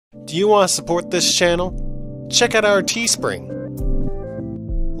Do you want to support this channel? Check out our Teespring.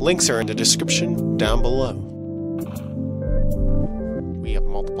 Links are in the description down below. We have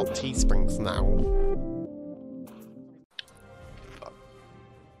multiple Teesprings now.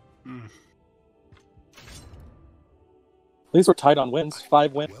 At least we're tight on wins.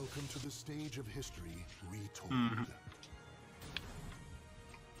 5 wins. Welcome to the stage of history retold.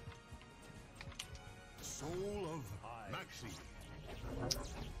 Soul of Maxi.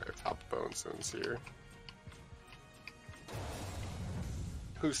 Our top bone zones here.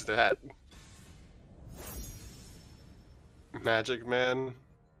 Who's that? Magic Man?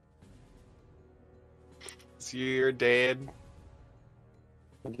 Is your dad?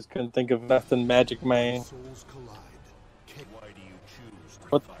 I just couldn't think of nothing, Magic Man. Souls collide. Why do you choose to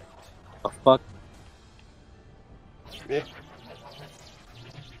What fight? the fuck? Yeah.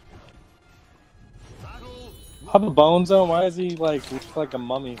 How the bone zone? Why is he like look like a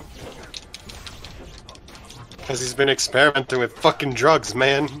mummy? Because he's been experimenting with fucking drugs,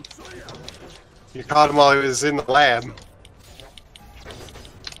 man. You caught him while he was in the lab.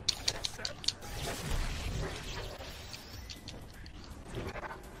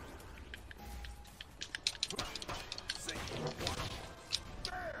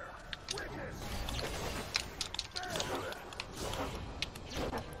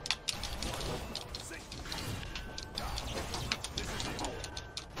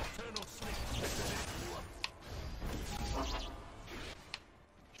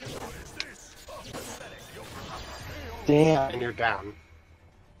 Damn. And you're down.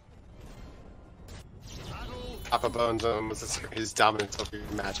 Papa Bone Zone was his dominance over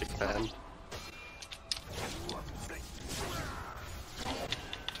Magic Man.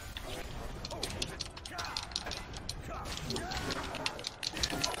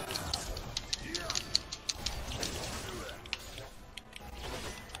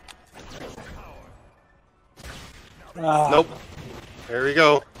 Nope. There we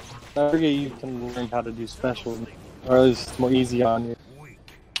go. I forget you can learn how to do special, or at least it's more easy on you.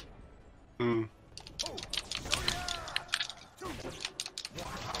 Hmm.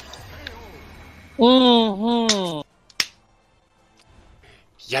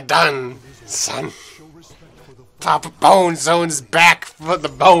 You're done, son. Papa Bone Zone's back for the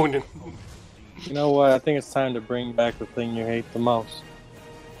bone. You know what? I think it's time to bring back the thing you hate the most.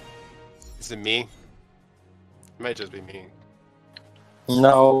 Is it me? It might just be me.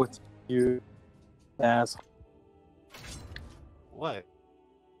 No, it's you, ass. What?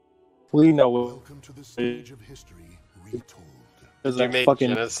 We know what. Welcome to the stage of history retold. There's You that made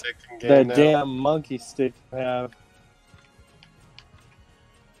fucking Genesect game that now? damn monkey stick you have.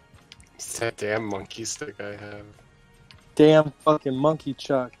 It's that damn monkey stick I have. Damn fucking monkey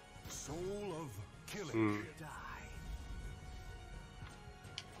chuck. Soul of killing. Hmm.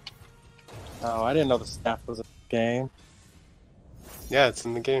 Oh, I didn't know the staff was a game. Yeah, it's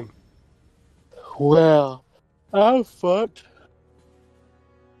in the game. Well, I'm fucked.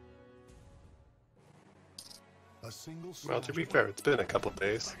 A single Well, to be fair, it's been a couple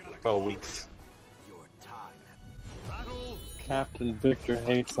days. Well, weeks. Captain Victor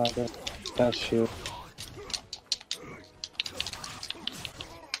hates that shit.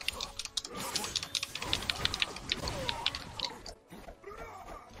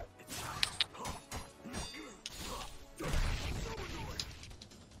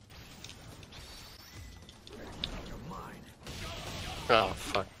 Oh,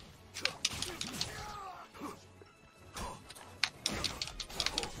 fuck.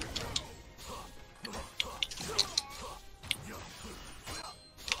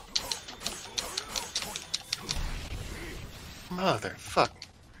 Motherfuck.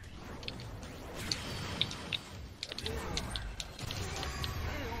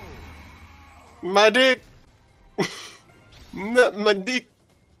 My dick! Not my dick!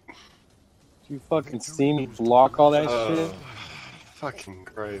 You fucking see me block all that shit? Fucking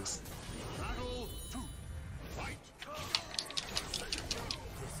Christ.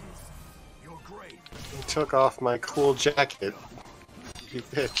 You took off my cool jacket. You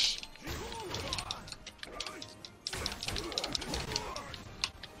bitch.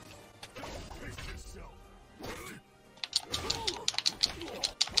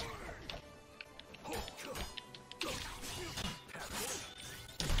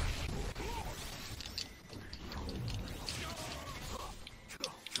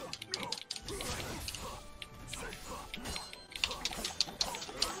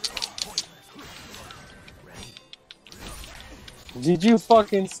 Did you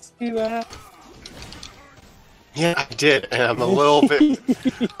fucking see that? Yeah, I did, and I'm a little bit...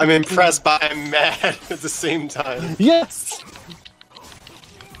 I'm impressed, but I'm mad at the same time. Yes!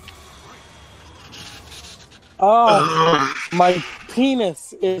 Oh, my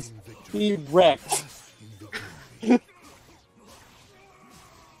penis is erect.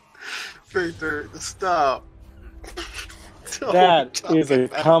 Victor, stop. That Don't is a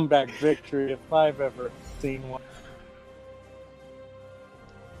talk about comeback victory if I've ever seen one.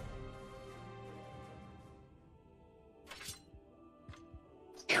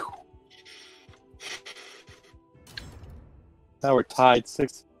 Now we're tied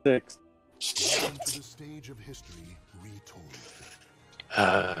 6-6. Welcome to the stage of history retold.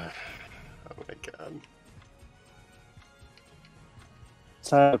 oh my god.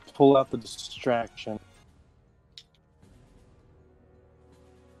 Time to pull out the distraction.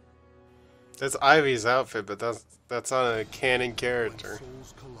 That's Ivy's outfit, but that's on a canon character.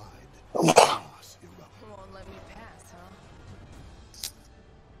 Souls collide. Chaos erupts. Won't let me pass, huh?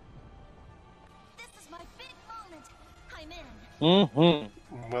 This is my big moment. I'm in.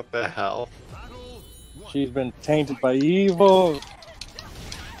 Mm-hmm. What the hell? Battle one. She's been tainted by evil.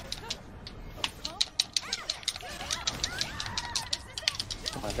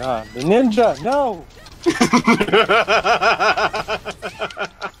 Oh my god. The ninja! No!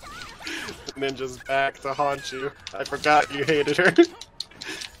 Ninja's back to haunt you. I forgot you hated her.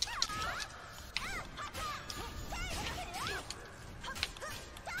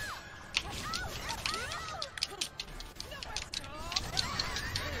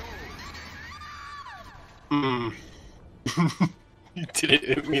 You did it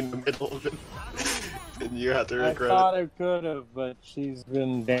hit me in the middle of it. And you had to I regret thought it. I could have, but she's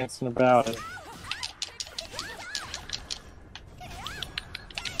been dancing about it.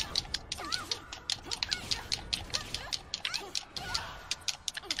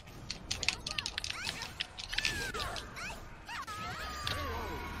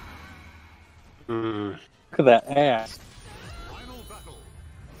 Look at that ass. Final battle.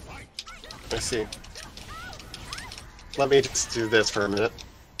 Fight. Let's see. Let me just do this for a minute.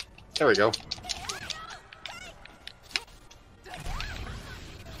 There we go.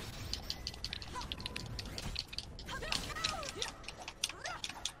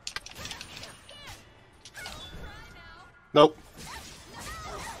 Nope.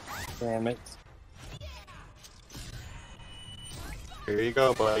 Damn it. Here you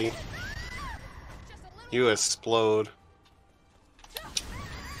go, buddy. You explode.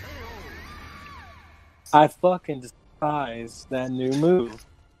 I fucking despise that new move.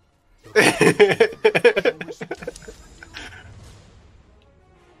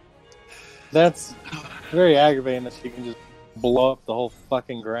 That's very aggravating that she can just blow up the whole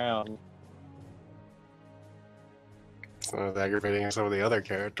fucking ground. It's not as aggravating as some of the other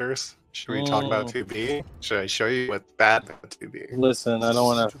characters. Should we talk about 2B? Should I show you what's bad about 2B? Listen, I don't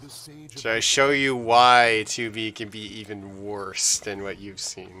want To to. the stage of Should I show you why 2B can be even worse than what you've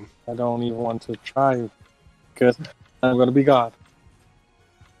seen? I don't even want to try because I'm going to be God.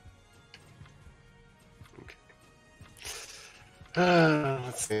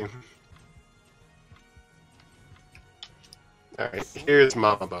 Let's see. Alright, here's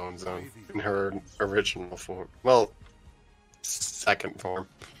Mama Bone Zone in her original form. Well, second form.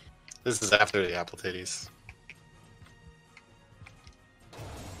 This is after the apple titties.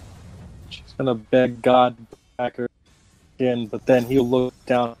 She's going to beg God back her in, but then he'll look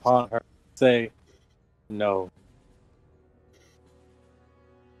down upon her and say, no.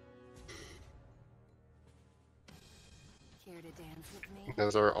 Care to dance with me?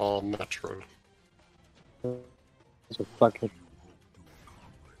 Those are all Metro. Those are fucking.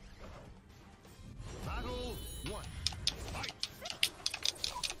 battle one. Fight.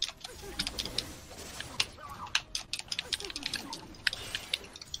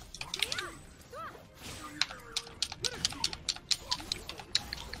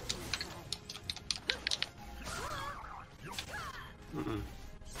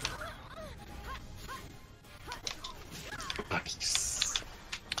 Nice.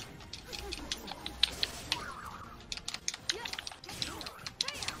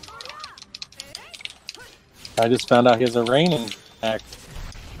 I just found out he has a raining act.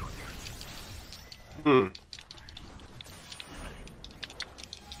 Hmm.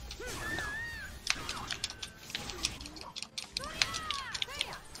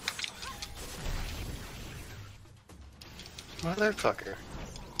 Motherfucker.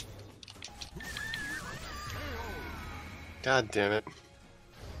 God damn it.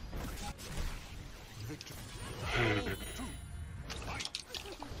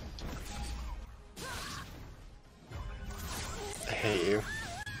 I hate you.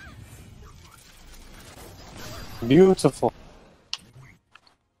 Beautiful.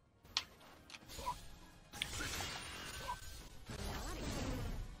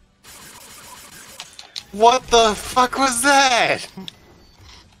 What the fuck was that?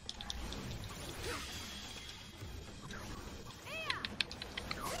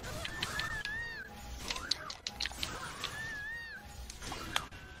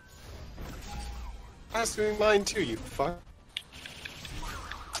 I was doing mine too, you fuck.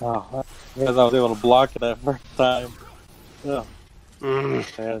 Oh, because I was able to block it that first time. Yeah.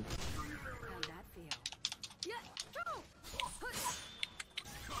 Mm. Man. How'd that feel?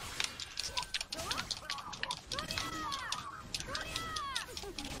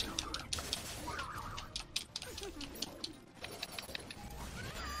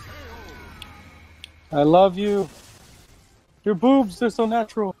 I love you. Your boobs, they're so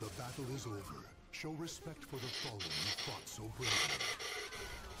natural. The battle is over. Show respect for the fallen who fought so bravely.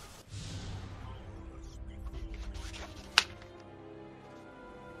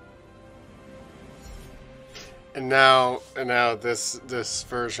 And now this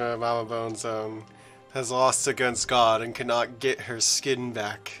version of Mama Bones has lost against God and cannot get her skin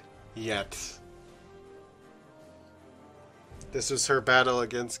back yet. This was her battle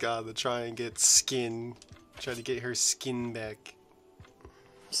against God to try and get skin, try to get her skin back.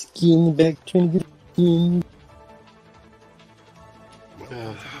 Skin back, trying to get skin.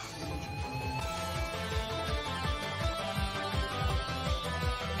 Welcome to the stage.